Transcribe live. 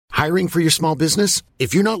Hiring for your small business?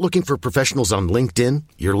 If you're not looking for professionals on LinkedIn,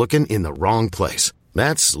 you're looking in the wrong place.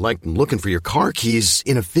 That's like looking for your car keys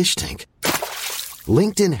in a fish tank.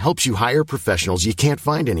 LinkedIn helps you hire professionals you can't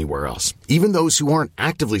find anywhere else, even those who aren't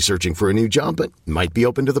actively searching for a new job but might be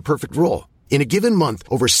open to the perfect role. In a given month,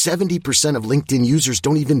 over 70% of LinkedIn users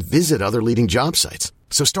don't even visit other leading job sites.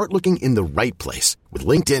 So start looking in the right place. With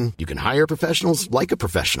LinkedIn, you can hire professionals like a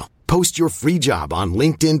professional. Post your free job on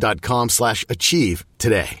linkedin.com/achieve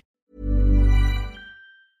today.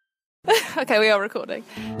 Okay, we are recording.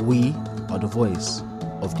 We are the voice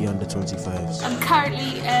of the under-25s. I'm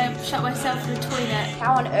currently shut myself in the toilet.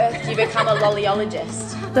 How on earth do you become a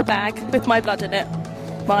lollyologist? The bag with my blood in it.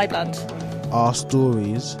 My blood. Our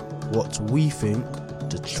stories, what we think,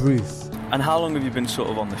 the truth. And how long have you been sort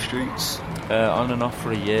of on the streets? On and off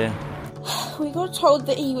for a year. We got told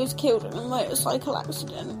that he was killed in a motorcycle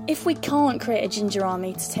accident. If we can't create a ginger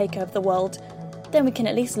army to take over the world, then we can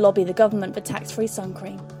at least lobby the government for tax-free sun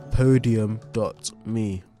cream.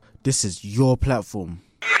 Podium.me. This is your platform.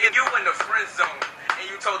 If you in the friend zone and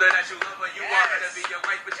you told her that you love her, you want her to be your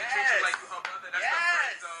wife, but you treat you like you her brother, that's the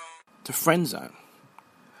friend zone. The friend zone.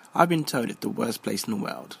 I've been told it's the worst place in the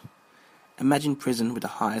world. Imagine prison with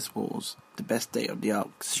the highest walls, the best state-of-the-art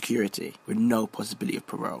security, with no possibility of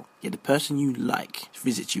parole. Yet the person you like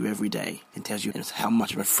visits you every day and tells you how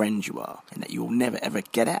much of a friend you are and that you will never ever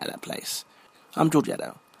get out of that place. I'm George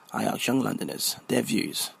Addo. I ask young Londoners their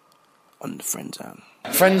views on the friend zone.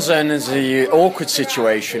 Friend zone is an awkward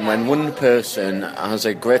situation when one person has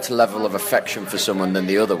a greater level of affection for someone than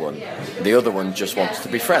the other one. The other one just wants to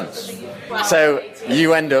be friends. So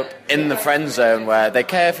you end up in the friend zone where they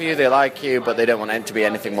care for you, they like you, but they don't want it to be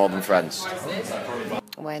anything more than friends.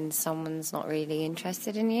 When someone's not really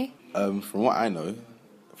interested in you? From what I know,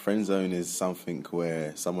 friend zone is something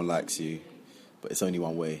where someone likes you, but it's only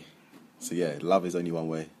one way. So yeah, love is only one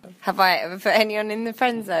way. Have I ever put anyone in the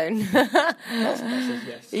friend zone?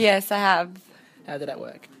 Yes. Yes, I have. How did that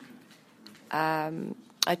work? I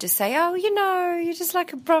just say, oh, you're just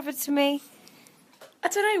like a brother to me. I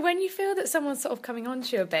don't know, when you feel that someone's sort of coming on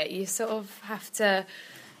to you a bit, you sort of have to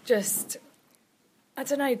just, I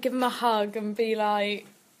don't know, give them a hug and be like,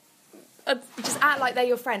 just act like they're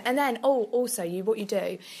your friend. And then, also, what you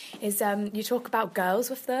do is you talk about girls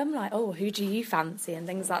with them, like, who do you fancy and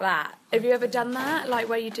things like that. Have you ever done that, like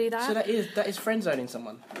where you do that? So that is friend zoning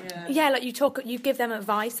someone? Yeah, like you give them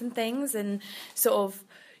advice and things and sort of,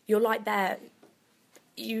 you're like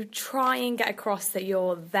you try and get across that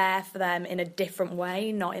you're there for them in a different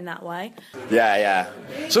way, not in that way. Yeah.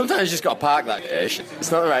 Sometimes you just got to park that ish.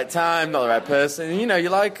 It's not the right time, not the right person. You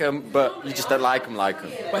like them, but you just don't like them.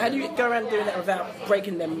 Well, how do you go around doing that without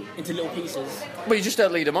breaking them into little pieces? Well, you just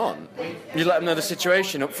don't lead them on. You let them know the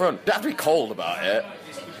situation up front. You don't have to be cold about it.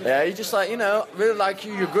 Yeah, you just really like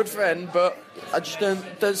you, you're a good friend, but I just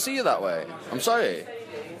don't see you that way. I'm sorry.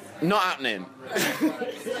 Not happening.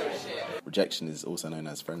 Rejection is also known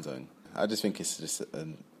as friend zone. I just think it's just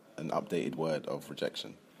an updated word of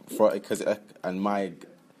rejection. And I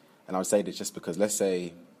would say this just because, let's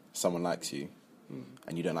say someone likes you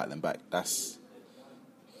and you don't like them back, that's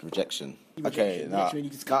rejection. I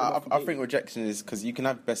think rejection is because you can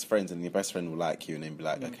have best friends and your best friend will like you and then be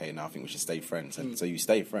like, okay, now I think we should stay friends. And so you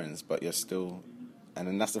stay friends, but you're still... And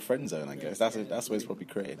then that's the friend zone, I guess. That's where it's probably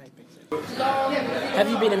created. Have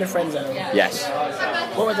you been in the friend zone? Yes.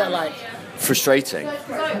 What was that like? Frustrating.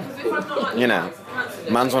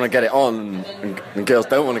 Mans want to get it on and girls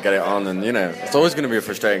don't want to get it on, and it's always going to be a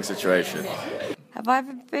frustrating situation. Have I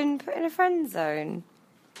ever been put in a friend zone?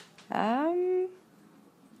 I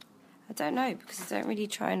don't know, because I don't really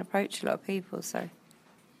try and approach a lot of people, so...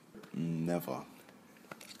 Never.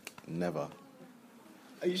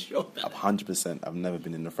 Are you sure? 100%. I've never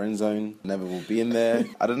been in the friend zone. Never will be in there.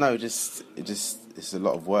 I don't know. It's a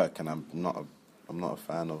lot of work, and I'm not a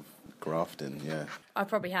fan of grafting. Yeah. I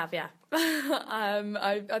probably have. Yeah.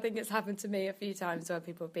 I think it's happened to me a few times where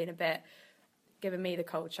people have been a bit giving me the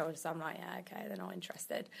cold shoulder. So I'm like, yeah, okay, they're not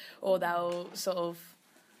interested, or they'll sort of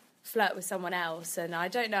flirt with someone else, and I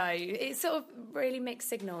don't know. It's sort of really mixed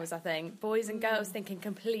signals. I think boys and girls think in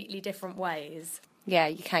completely different ways. Yeah,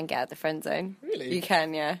 you can get out of the friend zone. Really? You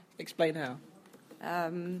can, yeah. Explain how.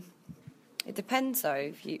 It depends, though.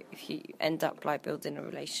 If you end up like building a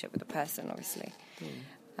relationship with a person, obviously,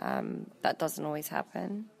 that doesn't always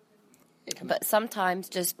happen. But sometimes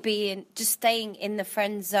just staying in the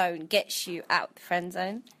friend zone gets you out the friend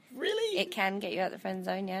zone. Really? It can get you out the friend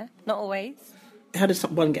zone. Yeah, not always. How does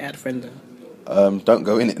one get out of friend zone? Don't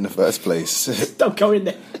go in it in the first place. Don't go in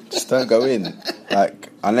there. Just don't go in.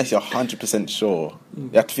 Unless you're 100% sure.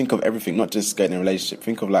 You have to think of everything, not just getting in a relationship.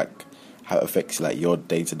 Think of how it affects like your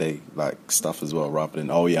day-to-day like stuff as well, rather than,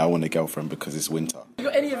 oh yeah, I want a girlfriend because it's winter. You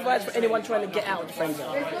got any advice for anyone trying to get out of the friend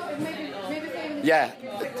zone? Yeah.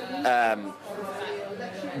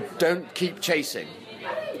 Don't keep chasing.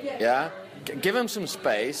 Yeah. Give them some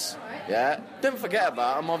space. Yeah. Don't forget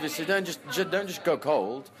about them. Obviously, don't just go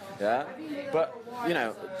cold. Yeah. But you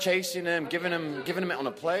know, chasing them, giving them it on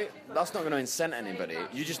a plate, that's not going to incent anybody.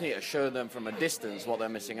 You just need to show them from a distance what they're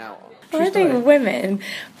missing out on. I think women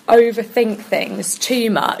overthink things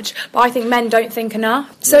too much, but I think men don't think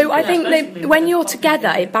enough. So I think that when you're together,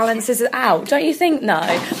 it balances it out. Don't you think, no?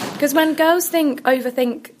 Because when girls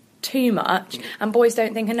overthink too much and boys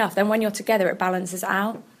don't think enough, then when you're together, it balances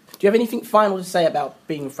out. Do you have anything final to say about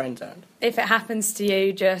being friend-zoned? If it happens to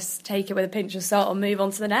you, just take it with a pinch of salt and move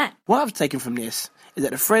on to the next. What I've taken from this is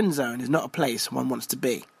that the friend zone is not a place one wants to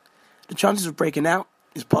be. The chances of breaking out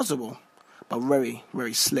is possible, but very,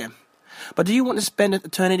 very slim. But do you want to spend an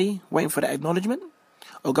eternity waiting for that acknowledgement,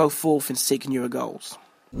 or go forth in seeking your goals?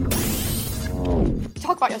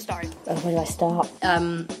 Talk about your story. Where do I start?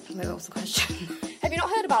 What was the question? Have you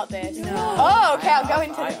not heard about this? No. Oh, okay, I'll go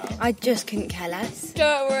into it. I just couldn't care less.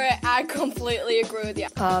 Don't worry, I completely agree with you.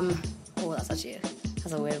 Oh, that's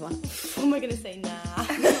a weird one. What am I going to say? Nah.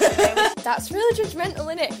 That's really judgmental,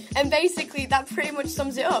 innit? And basically, that pretty much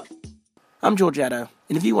sums it up. I'm George Addo,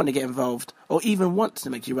 and if you want to get involved, or even want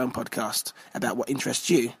to make your own podcast about what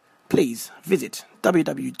interests you, please visit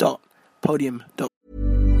www.podium.com.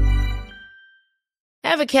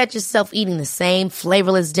 Ever catch yourself eating the same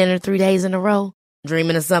flavorless dinner 3 days in a row?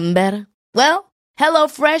 Dreaming of something better? Well,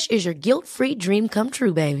 HelloFresh is your guilt-free dream come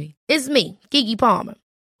true, baby. It's me, Keke Palmer.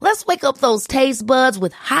 Let's wake up those taste buds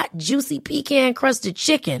with hot, juicy pecan-crusted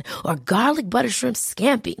chicken or garlic butter shrimp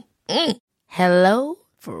scampi. Hello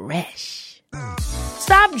Fresh.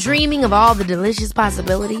 Stop dreaming of all the delicious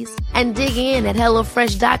possibilities and dig in at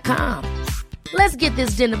HelloFresh.com. Let's get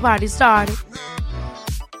this dinner party started.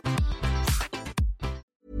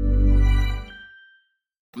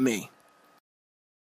 Me.